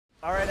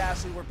All right,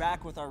 Ashley, we're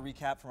back with our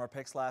recap from our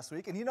picks last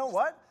week. And you know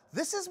what?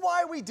 This is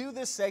why we do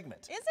this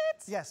segment. Is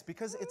it? Yes,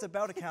 because it's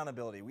about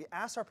accountability. We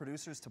asked our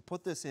producers to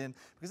put this in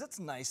because it's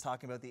nice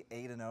talking about the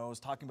 8-0s,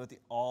 talking about the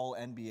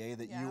all-NBA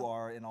that you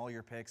are in all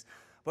your picks.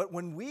 But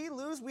when we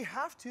lose, we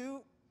have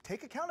to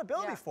take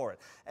accountability for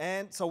it.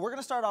 And so we're going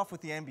to start off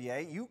with the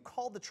NBA. You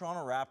called the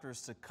Toronto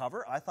Raptors to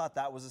cover. I thought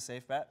that was a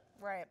safe bet.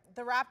 Right.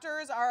 The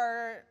Raptors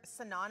are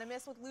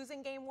synonymous with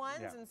losing game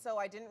ones, and so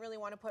I didn't really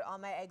want to put all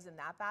my eggs in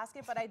that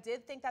basket, but I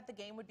did think that the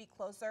game would be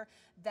closer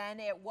than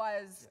it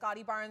was.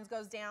 Scotty Barnes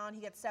goes down. He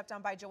gets stepped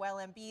on by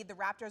Joel Embiid. The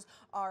Raptors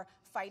are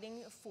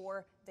fighting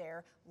for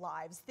their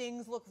lives.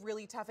 Things look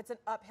really tough. It's an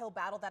uphill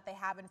battle that they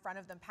have in front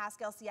of them.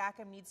 Pascal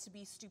Siakam needs to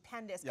be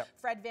stupendous.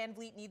 Fred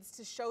VanVleet needs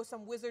to show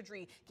some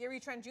wizardry. Gary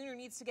Trent Jr.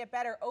 needs to get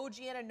better. OG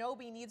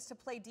Anunoby needs to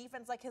play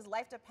defense like his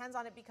life depends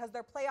on it because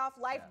their playoff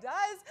life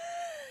does.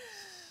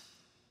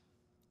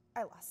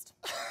 I lost.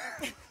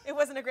 It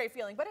wasn't a great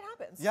feeling, but it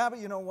happens. Yeah, but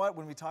you know what?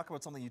 When we talk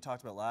about something you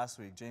talked about last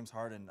week, James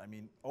Harden, I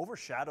mean,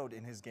 overshadowed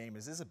in his game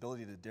is his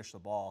ability to dish the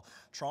ball.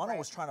 Toronto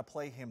was trying to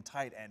play him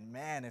tight, and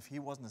man, if he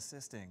wasn't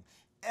assisting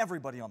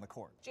everybody on the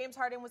court. James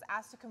Harden was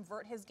asked to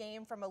convert his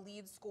game from a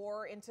lead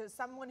scorer into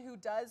someone who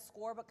does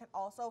score but can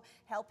also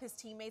help his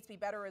teammates be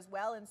better as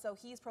well, and so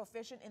he's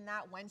proficient in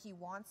that when he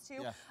wants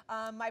to.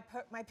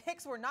 My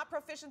picks were not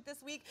proficient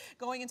this week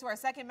going into our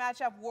second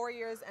matchup,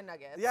 Warriors and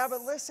Nuggets. Yeah,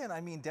 but listen,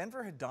 I mean,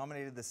 Denver had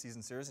dominated the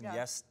season series, and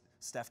yes,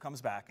 Steph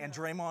comes back, and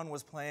Draymond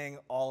was playing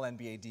all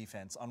NBA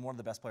defense on one of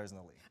the best players in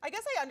the league. I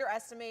guess I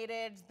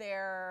underestimated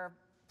their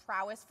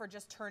prowess for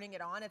just turning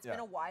it on. It's been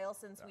a while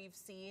since we've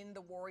seen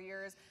the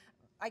Warriors,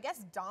 I guess,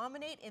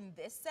 dominate in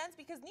this sense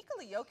because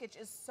Nikola Jokic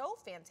is so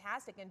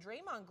fantastic and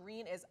Draymond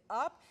Green is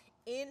up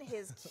in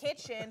his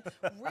kitchen,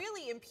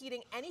 really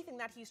impeding anything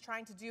that he's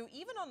trying to do,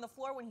 even on the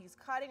floor when he's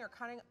cutting or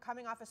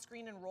coming off a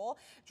screen and roll.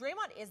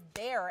 Draymond is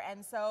there,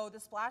 and so the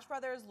Splash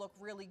Brothers look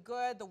really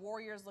good. The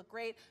Warriors look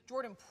great.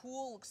 Jordan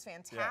Poole looks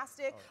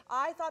fantastic.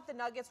 I thought the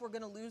Nuggets were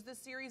going to lose this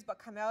series, but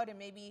come out and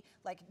maybe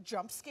like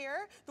jump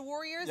scare the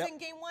Warriors in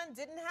game one.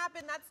 Didn't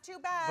happen. That's too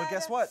bad. But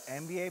guess what?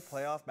 NBA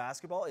playoff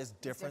basketball is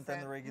different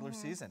than the regular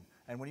season.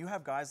 And when you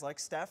have guys like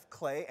Steph,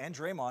 Clay, and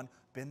Draymond,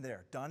 been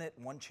there, done it,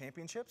 won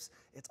championships,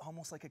 it's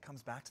almost like it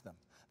comes back to them.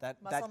 That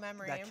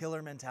memory. That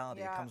killer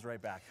mentality, it comes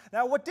right back.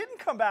 Now, what didn't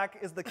come back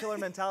is the killer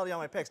mentality on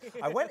my picks.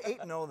 I went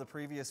 8-0 the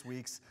previous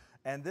weeks,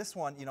 and this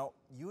one, you know,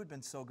 you had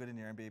been so good in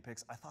your NBA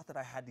picks, I thought that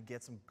I had to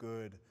get some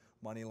good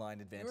money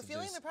line advantages. You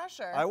were feeling the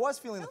pressure. I was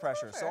feeling the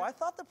pressure. So I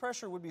thought the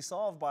pressure would be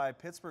solved by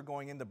Pittsburgh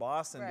going into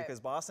Boston because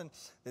Boston,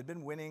 they'd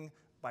been winning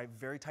by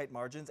very tight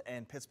margins,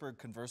 and Pittsburgh,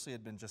 conversely,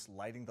 had been just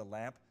lighting the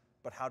lamp.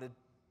 But how did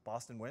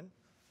Boston win?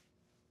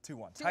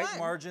 2-1. Tight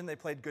margin. They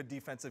played good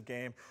defensive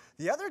game.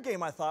 The other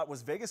game I thought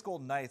was Vegas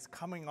Golden Knights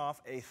coming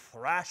off a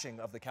thrashing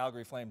of the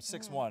Calgary Flames,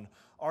 6-1,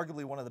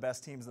 arguably one of the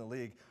best teams in the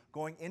league,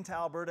 going into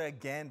Alberta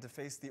again to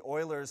face the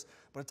Oilers.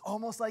 But it's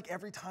almost like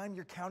every time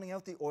you're counting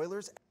out the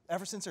Oilers,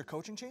 ever since their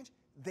coaching change,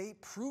 they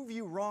prove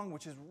you wrong,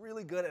 which is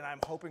really good, and I'm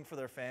hoping for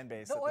their fan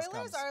base. The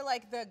Oilers are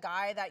like the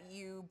guy that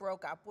you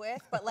broke up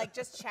with, but like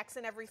just checks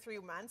in every 3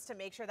 months to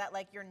make sure that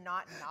like you're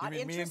not you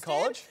mean interested. Me in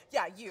college?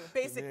 Yeah, you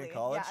basically. Me in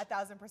college?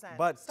 Yeah, 1000%.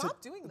 But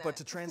stop doing that. But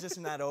to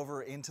transition that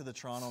over into the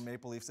Toronto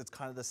Maple Leafs, it's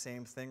kind of the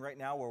same thing right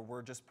now, where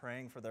we're just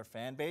praying for their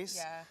fan base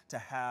to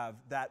have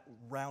that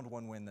round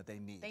one win that they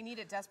need. They need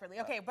it desperately.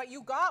 Okay, but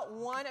you got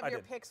one of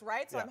your picks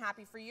right, so I'm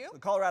happy for you. The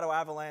Colorado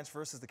Avalanche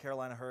versus the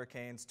Carolina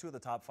Hurricanes, 2 of the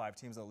top 5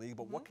 teams in the league.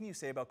 But what can you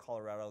say about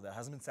Colorado that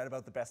hasn't been said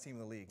about the best team in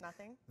the league?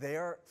 Nothing. They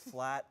are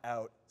flat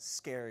out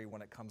scary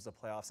when it comes to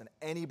playoffs, and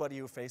anybody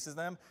who faces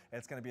them,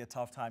 it's going to be a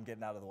tough time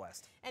getting out of the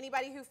West.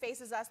 Anybody who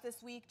faces us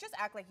this week, just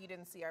act like you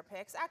didn't see our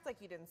picks. Act like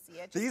you didn't see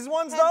it. Just These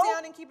ones, head though,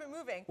 down and keep it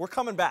moving. We're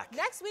coming back.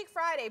 Next week,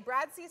 Friday,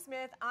 Brad C.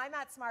 Smith, I'm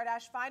at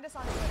Smartash. Find us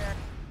on Twitter.